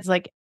my kids,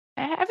 like,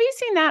 have you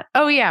seen that?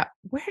 Oh yeah.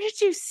 Where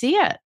did you see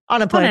it?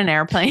 On a plane. On an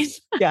airplane.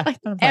 Yeah. Like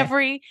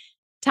every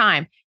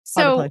time.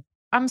 So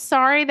I'm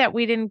sorry that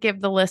we didn't give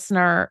the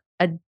listener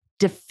a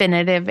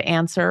definitive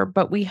answer,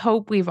 but we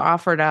hope we've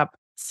offered up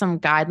some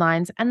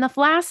guidelines. And the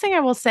last thing I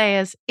will say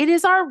is it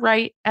is our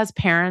right as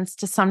parents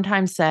to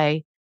sometimes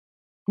say,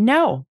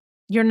 no,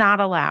 you're not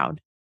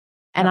allowed.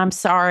 And I'm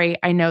sorry.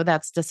 I know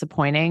that's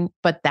disappointing,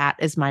 but that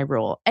is my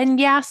rule. And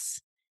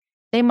yes,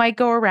 they might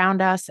go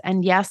around us.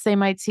 And yes, they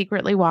might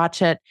secretly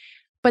watch it.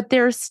 But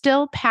there's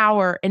still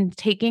power in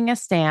taking a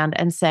stand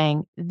and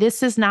saying,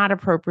 this is not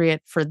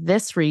appropriate for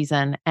this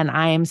reason. And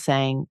I am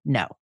saying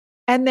no.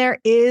 And there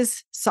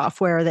is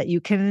software that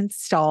you can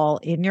install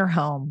in your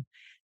home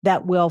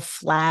that will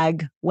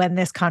flag when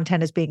this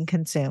content is being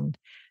consumed.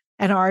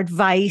 And our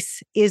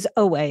advice is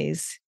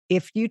always,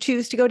 if you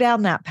choose to go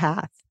down that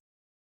path,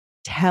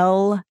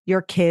 tell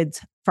your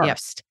kids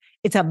first.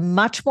 Yep. It's a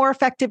much more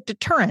effective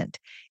deterrent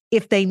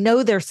if they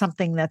know there's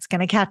something that's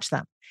going to catch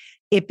them.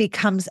 It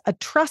becomes a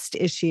trust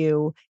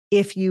issue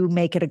if you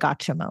make it a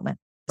gotcha moment.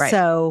 Right.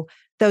 So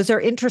those are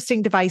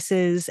interesting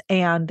devices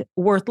and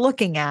worth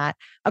looking at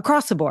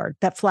across the board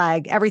that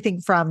flag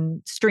everything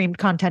from streamed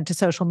content to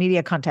social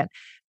media content.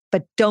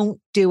 But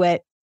don't do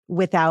it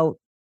without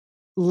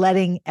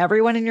letting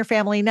everyone in your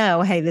family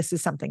know, hey, this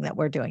is something that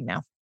we're doing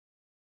now.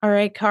 All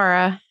right,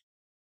 Cara,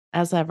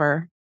 as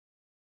ever,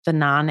 the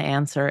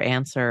non-answer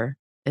answer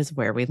is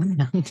where we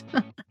land.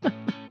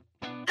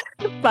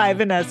 Bye,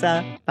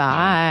 Vanessa.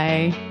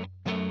 Bye.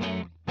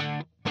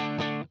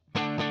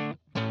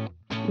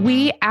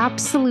 We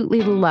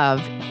absolutely love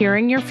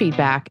hearing your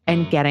feedback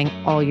and getting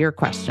all your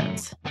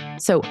questions.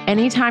 So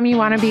anytime you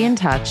want to be in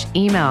touch,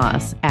 email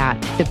us at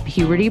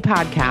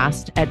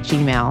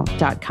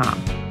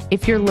thepubertypodcast@gmail.com.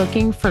 If you're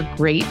looking for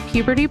great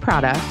puberty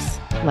products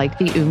like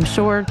the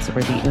shorts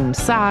or the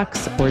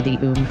socks or the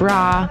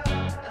bra,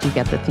 you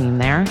get the theme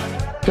there,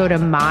 go to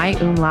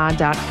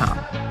myumla.com.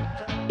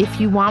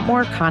 If you want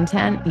more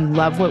content, you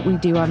love what we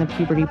do on the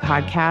Puberty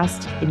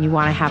Podcast, and you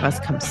want to have us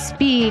come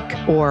speak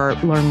or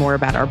learn more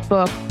about our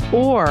book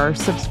or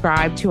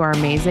subscribe to our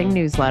amazing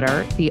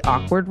newsletter, The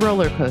Awkward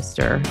Roller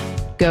Coaster,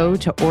 go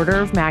to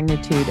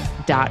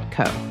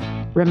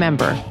orderofmagnitude.co.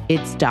 Remember,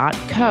 it's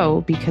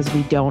 .co because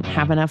we don't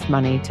have enough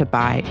money to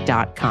buy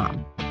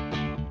 .com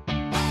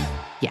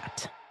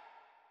yet.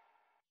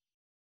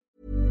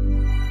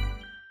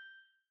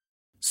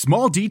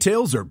 Small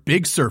details are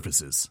big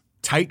surfaces.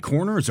 Tight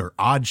corners or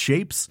odd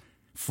shapes.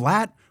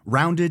 Flat,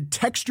 rounded,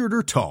 textured,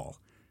 or tall.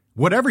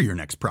 Whatever your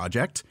next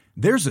project,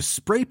 there's a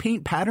spray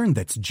paint pattern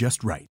that's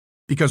just right.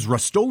 Because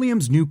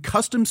Rust-Oleum's new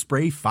Custom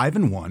Spray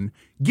 5-in-1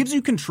 gives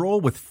you control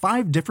with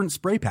 5 different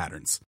spray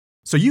patterns.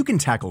 So you can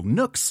tackle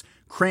nooks,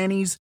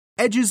 crannies,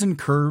 edges, and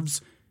curves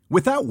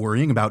without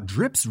worrying about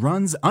drips,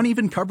 runs,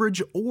 uneven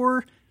coverage,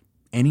 or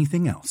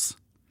anything else.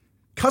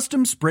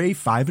 Custom Spray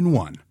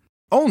 5-in-1.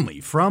 Only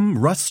from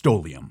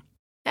Rust-Oleum.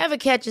 Ever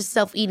catch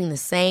yourself eating the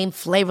same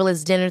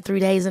flavorless dinner 3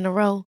 days in a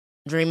row?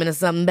 Dreaming of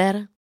something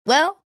better?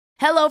 Well,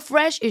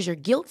 HelloFresh is your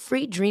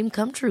guilt-free dream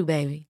come true,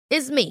 baby.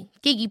 It's me,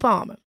 Keke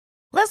Palmer.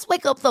 Let's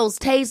wake up those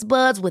taste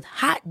buds with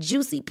hot,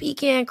 juicy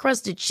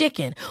pecan-crusted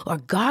chicken or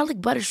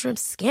garlic butter shrimp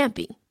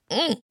scampi.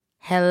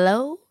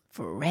 Hello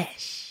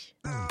Fresh.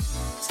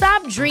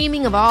 Stop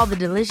dreaming of all the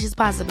delicious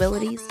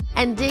possibilities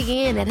and dig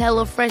in at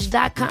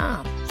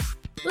HelloFresh.com.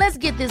 Let's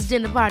get this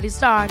dinner party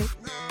started.